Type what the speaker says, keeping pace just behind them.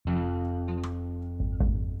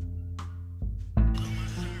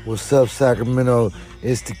What's up, Sacramento?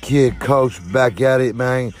 It's the Kid Coach back at it,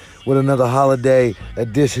 man, with another holiday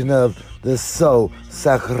edition of the So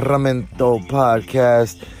Sacramento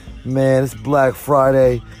podcast. Man, it's Black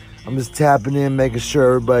Friday. I'm just tapping in, making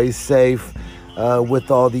sure everybody's safe with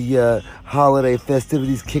all the holiday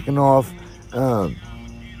festivities kicking off.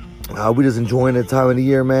 We just enjoying the time of the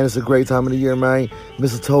year, man. It's a great time of the year, man.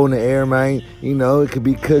 Mistletoe in the air, man. You know, it could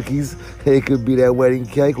be cookies. It could be that wedding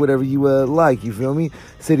cake, whatever you like. You feel me?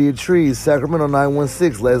 City of Trees, Sacramento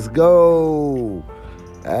 916. Let's go.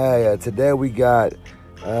 Hey, today we got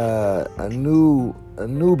a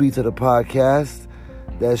newbie to the podcast.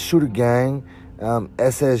 That's Shootergang,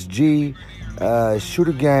 SSG.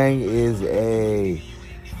 Shootergang is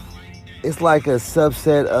it's like a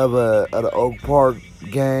subset of the Oak Park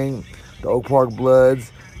gang, the Oak Park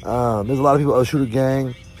Bloods. There's a lot of people of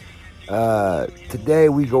Shootergang. Today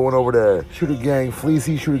we going over to Shootergang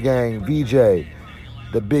Fleecy, Shootergang VJ,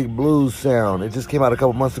 the big blues sound. It just came out a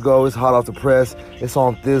couple months ago. It's hot off the press. It's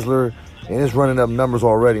on Thizzler, and it's running up numbers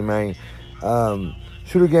already, man.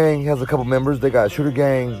 Shootergang has a couple members. They got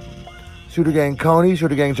Shootergang Kony,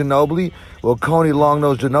 Shootergang Jody. Well, Kony long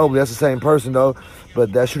nose Ginobili, that's the same person though.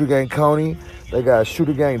 But that's Shootergang Kony. They got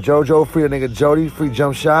Shootergang JoJo, free a nigga Jody, free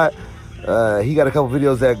jump shot. He got a couple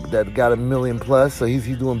videos that got 1 million plus, so he's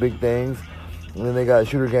doing big things. And then they got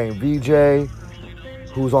Shootergang VJ,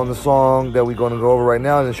 who's on the song that we're going to go over right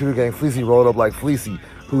now. And then Shootergang Fleecy, rolled up like Fleecy,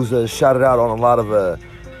 who's shouted out on a lot of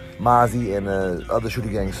Mozzy and other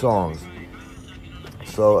Shootergang songs.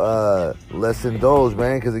 So let's indulge,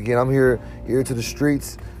 man, because again, I'm here to the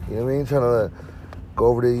streets, you know what I mean, trying to go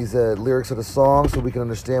over these lyrics of the song so we can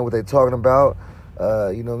understand what they're talking about,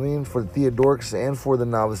 you know what I mean, for the Theodorks and for the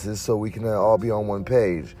novices, so we can all be on one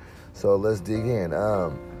page. So let's dig in.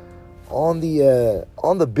 On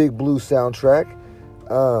the Big Blue soundtrack,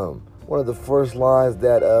 one of the first lines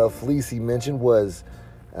that Fleecy mentioned was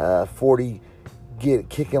 40 get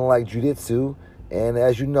kicking like jiu-jitsu. And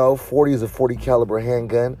as you know, 40 is a 40 caliber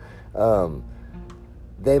handgun.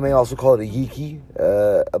 They may also call it a Yiki,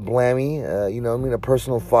 a Blammy, you know what I mean, a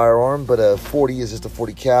personal firearm, but a 40 is just a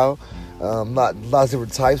 40 cal. Lots of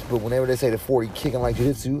different types, but whenever they say the 40 kicking like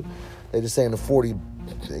jiu-jitsu, they're just saying the 40,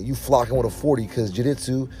 you flocking with a 40, because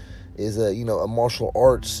jiu-jitsu is a martial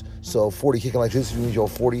arts. So 40 kicking like jiu-jitsu means you're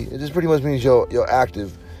 40. It just pretty much means you're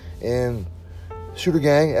active. And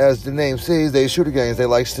Shootergang, as the name says, they Shootergangs, they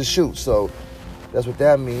likes to shoot. So that's what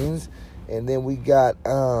that means. And then we got,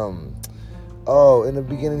 in the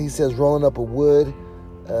beginning he says rolling up a wood,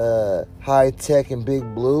 high tech and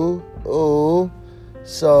big blue. Oh,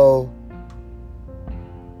 so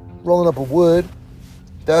rolling up a wood,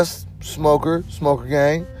 that's smoker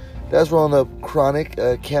gang. That's rolling up chronic,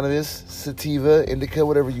 cannabis, sativa, indica,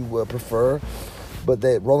 whatever you prefer. But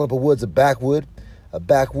that rolling up a wood's a backwood. A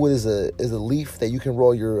backwood is a leaf that you can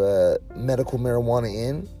roll your medical marijuana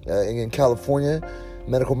in. In California,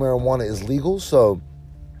 medical marijuana is legal, so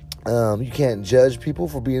you can't judge people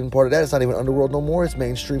for being part of that. It's not even underworld no more. It's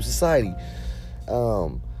mainstream society.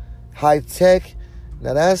 High tech.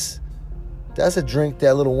 Now that's a drink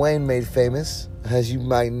that Lil Wayne made famous, as you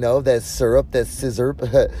might know. That syrup, that scissor,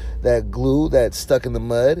 that glue that's stuck in the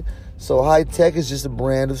mud. So high tech is just a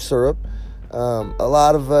brand of syrup. A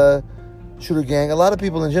lot of Shootergang, a lot of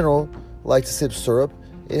people in general like to sip syrup.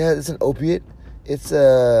 It's an opiate. It's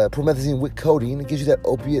promethazine with codeine. It gives you that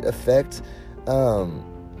opiate effect.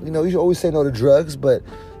 You should always say no to drugs, but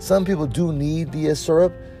some people do need the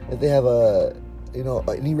syrup if they have an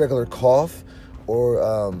irregular cough,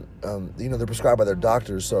 or they're prescribed by their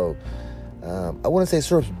doctors. So I wouldn't say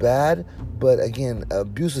syrup's bad, but again,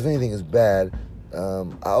 abuse of anything is bad. I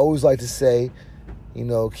always like to say,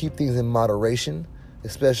 keep things in moderation,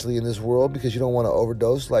 especially in this world, because you don't want to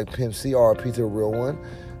overdose like Pimp C, RIP to a real one.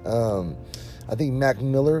 I think Mac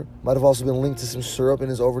Miller might have also been linked to some syrup in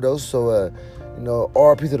his overdose, so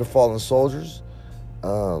RIP to the fallen soldiers.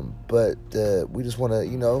 But we just want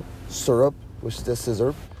to, syrup, which is the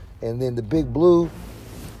scissor. And then the Big Blue,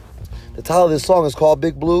 the title of this song is called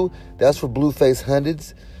Big Blue. That's for Blueface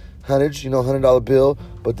hundreds, $100 bill.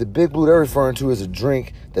 But the Big Blue they're referring to is a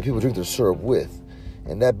drink that people drink their syrup with.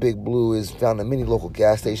 And that Big Blue is found in many local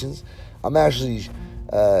gas stations. I'm actually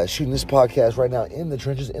shooting this podcast right now in the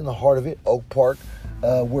trenches, in the heart of it, Oak Park,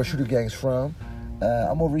 where Shootergang's from.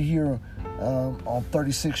 I'm over here on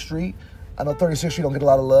 36th Street. I know 36th Street don't get a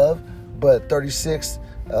lot of love, but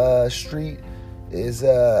 36th Street is,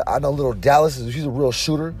 I know little Dallas, she's a real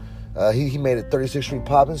shooter. He made it 36th Street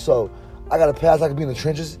popping, so I got a pass. I can be in the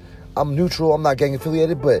trenches. I'm neutral. I'm not gang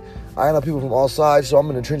affiliated, but I know people from all sides, so I'm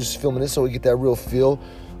in the trenches filming this so we get that real feel.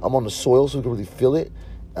 I'm on the soil so we can really feel it.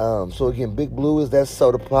 So again, Big Blue is that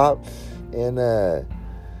soda pop. And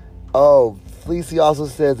Fleecy also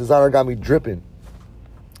says designer got me dripping.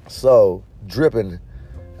 So dripping,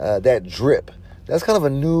 that drip. That's kind of a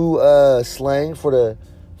new slang for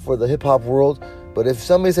the hip hop world. But if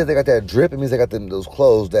somebody says they got that drip, it means they got those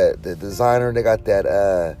clothes, that the designer, they got that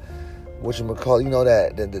that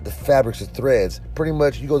the fabrics, the threads. Pretty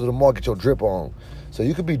much, you go to the mall, get your drip on. So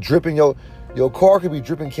you could be dripping, your car could be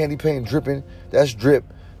dripping candy paint, dripping. That's drip.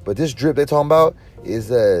 But this drip they talking about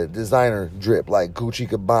is a designer drip, like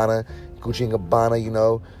Gucci and Gabbana, you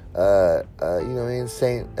know what I mean?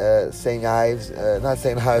 St. Ives, not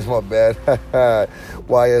St. Ives, my bad.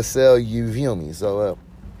 YSL, you feel me? So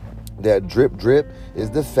that drip is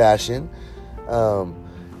the fashion.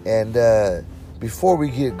 Before we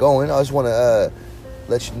get going, I just want to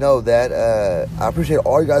let you know that I appreciate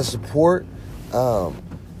all you guys' support.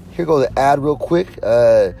 Here goes the ad real quick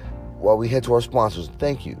while we head to our sponsors.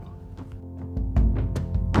 Thank you.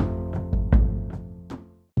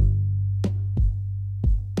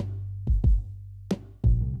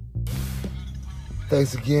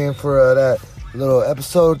 Thanks again for that little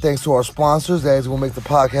episode. Thanks to our sponsors. That is going to make the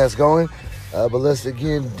podcast going. But let's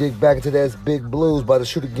again dig back into that Big Blues by the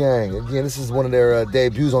Shootergang. Again, this is one of their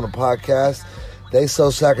debuts on the podcast. They So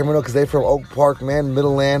Sacramento because they from Oak Park, man,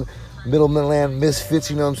 Middle Midland misfits,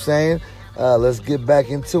 you know what I'm saying? Let's get back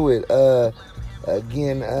into it.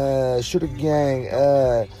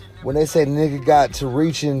 Shootergang, when they say nigga got to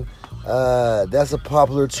reaching, that's a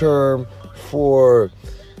popular term for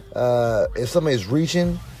if somebody's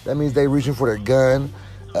reaching, that means they reaching for their gun,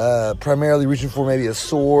 primarily reaching for maybe a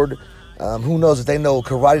sword. Who knows, if they know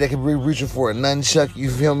karate, they could be reaching for a nunchuck, you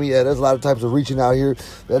feel me? Yeah, there's a lot of types of reaching out here.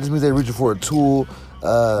 That just means they're reaching for a tool,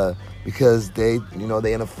 because they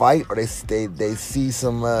in a fight, or they see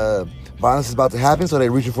some violence is about to happen, so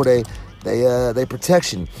they're reaching for they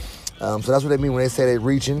protection. So that's what they mean when they say they're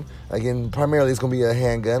reaching. Again, primarily it's gonna be a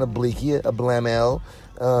handgun, a bleaky, a blamel,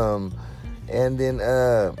 and then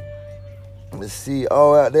let's see.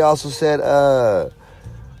 They also said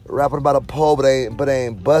rapping about a pole, but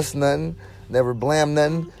ain't bust nothing, never blam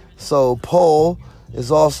nothing. So pole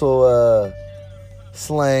is also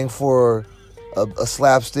slang for a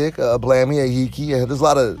slapstick, a blammy, a yeeky. There's a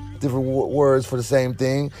lot of different words for the same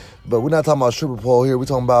thing, but we're not talking about stripper pole here. We're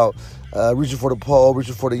talking about reaching for the pole,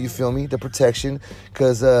 reaching for the, you feel me, the protection.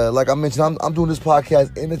 Because like I mentioned, I'm doing this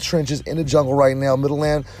podcast in the trenches, in the jungle right now,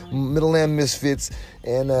 Middleland misfits,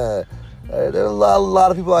 and there are a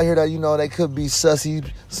lot of people out here that, you know, they could be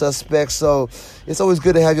suspects. So it's always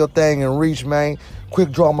good to have your thing and reach, man.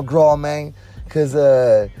 Quick draw McGraw, man. Because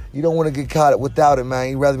you don't want to get caught without it,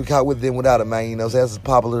 man. You'd rather be caught with it than without it, man. You know, so that's a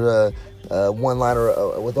popular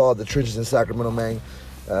one-liner with all the trenches in Sacramento, man.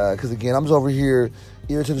 Because, again, I'm just over here,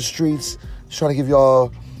 ear to the streets, just trying to give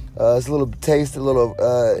y'all this little taste, a little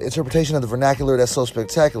interpretation of the vernacular that's so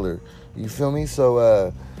spectacular. You feel me?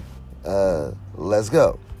 So let's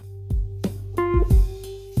go.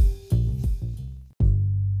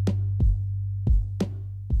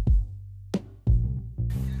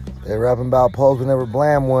 They're rapping about poles but never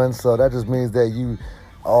blam one, so that just means that you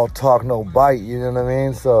all talk, no bite, you know what I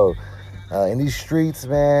mean? So in these streets,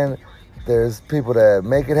 man, there's people that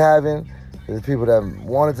make it happen, there's people that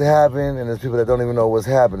want it to happen, and there's people that don't even know what's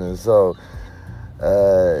happening. So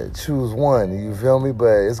choose one, you feel me?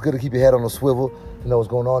 But it's good to keep your head on a swivel, you know what's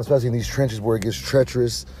going on, especially in these trenches where it gets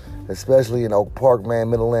treacherous, especially in Oak Park, man,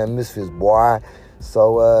 Middleland misfits, boy.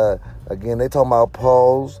 So again, they talking about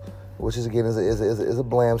poles, which is again is a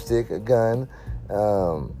blam stick, a gun.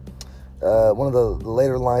 One of the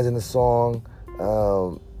later lines in the song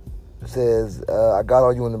says, "I got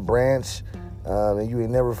on you in the branch, and you ain't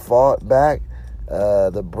never fought back."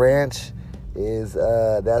 The branch is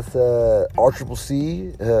that's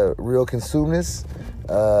RCCC, real consumeness,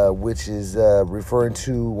 which is referring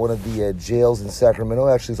to one of the jails in Sacramento.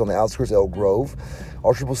 Actually, it's on the outskirts of Elk Grove.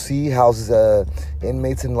 RCCC houses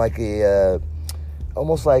inmates in like a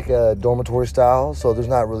almost like a dormitory style, so there's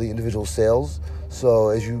not really individual cells. So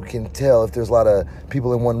as you can tell, if there's a lot of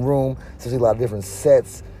people in one room, especially a lot of different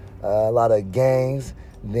sets, a lot of gangs,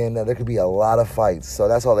 then there could be a lot of fights. So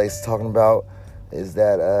that's all they're talking about, is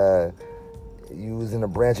that you was in a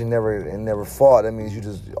branch and never fought. That means you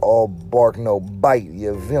just all bark, no bite.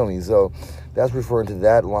 You feel me? So that's referring to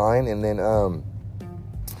that line. And then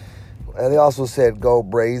they also said go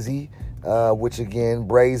brazy. Which again,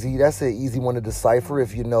 brazy, that's an easy one to decipher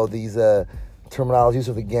if you know these terminologies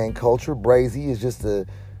of the gang culture. Brazy is just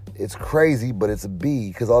it's crazy, but it's a B,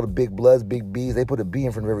 because all the big bloods, big Bs, they put a B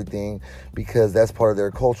in front of everything because that's part of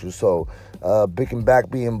their culture. So, big and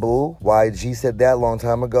back being bull, YG said that a long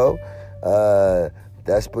time ago.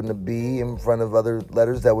 That's putting a B in front of other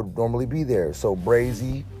letters that would normally be there. So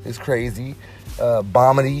brazy is crazy.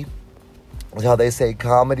 Bomedy is how they say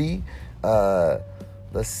comedy. Let's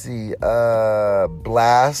see.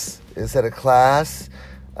 Blast instead of class.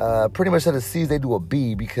 Pretty much instead of C's, they do a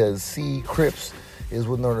B because C, Crips, is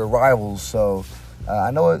one of their rivals. So I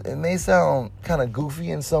know it may sound kind of goofy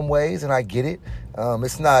in some ways, and I get it.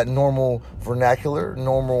 It's not normal vernacular,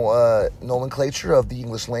 normal nomenclature of the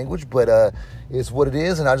English language, but it's what it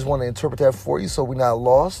is, and I just want to interpret that for you so we're not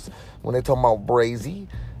lost when they talk about brazy.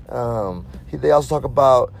 They also talk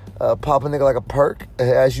about pop a nigga like a perk,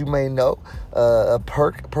 as you may know. A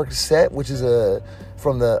Percocet, which is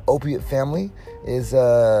from the opiate family, is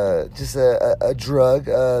just a drug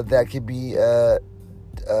that can be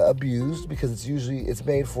abused because it's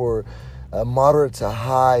made for moderate to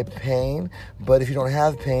high pain, but if you don't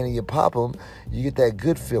have pain and you pop them, you get that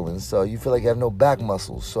good feeling, so you feel like you have no back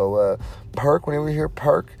muscles. So perk, whenever you hear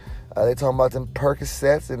perk, they talking about them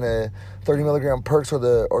Percocets, and the 30 milligram perks are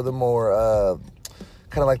the more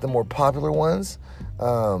kind of like the more popular ones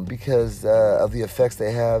because of the effects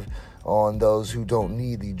they have on those who don't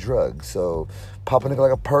need the drug. So pop a nigga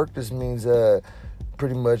like a perk just means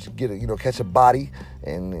pretty much catch a body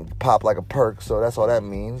and pop like a perk. So that's all that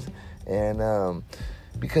means. And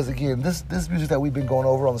because again, this music that we've been going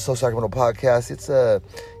over on the So Sacramento podcast,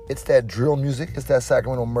 it's that drill music, it's that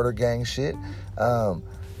Sacramento murder gang shit.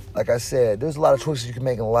 Like I said, there's a lot of choices you can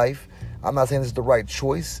make in life. I'm not saying this is the right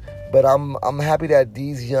choice, but I'm happy that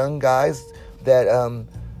these young guys that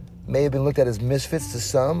may have been looked at as misfits to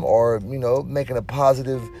some, or making a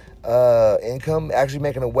positive income, actually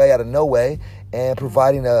making a way out of no way, and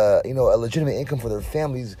providing a legitimate income for their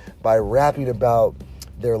families by rapping about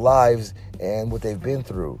their lives and what they've been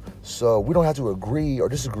through. So we don't have to agree or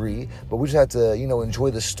disagree, but we just have to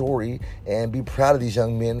enjoy the story and be proud of these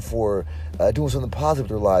young men for doing something positive with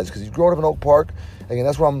their lives. Because you grow up in Oak Park, again,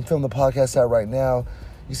 that's where I'm filming the podcast at right now.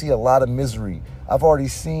 You see a lot of misery. I've already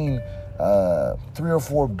seen 3 or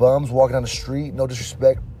 4 bums walking down the street. No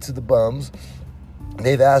disrespect to the bums.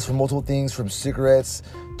 They've asked for multiple things, from cigarettes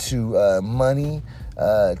to money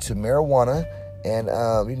to marijuana, and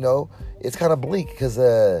it's kind of bleak because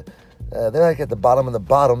they're like at the bottom of the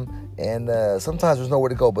bottom, and sometimes there's nowhere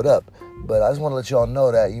to go but up. But I just want to let y'all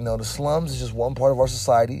know that the slums is just one part of our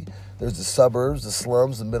society. There's the suburbs, the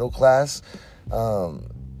slums, the middle class.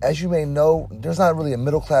 As you may know, there's not really a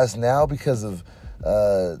middle class now because of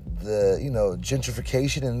the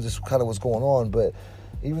gentrification and just kind of what's going on. But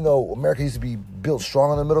even though America used to be built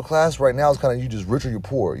strong on the middle class, right now it's kind of you just rich or you're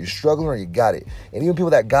poor. You're struggling or you got it. And even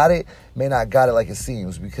people that got it may not got it like it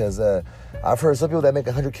seems, because I've heard some people that make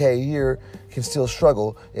 $100K a year can still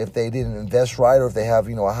struggle if they didn't invest right, or if they have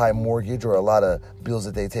a high mortgage or a lot of bills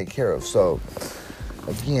that they take care of. So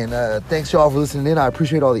again, thanks y'all for listening in. I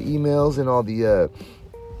appreciate all the emails and all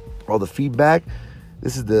the feedback.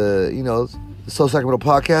 This is the So Sacramento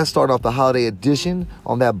podcast, starting off the holiday edition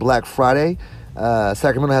on that Black Friday.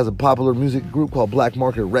 Sacramento has a popular music group called Black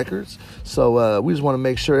Market Records. So we just want to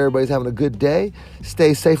make sure everybody's having a good day.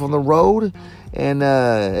 Stay safe on the road. And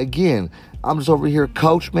again, I'm just over here,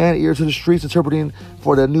 coach, man, ear to the streets, interpreting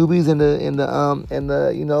for the newbies and the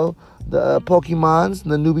Pokemons,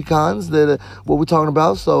 the newbie cons, what we're talking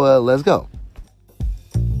about. So let's go.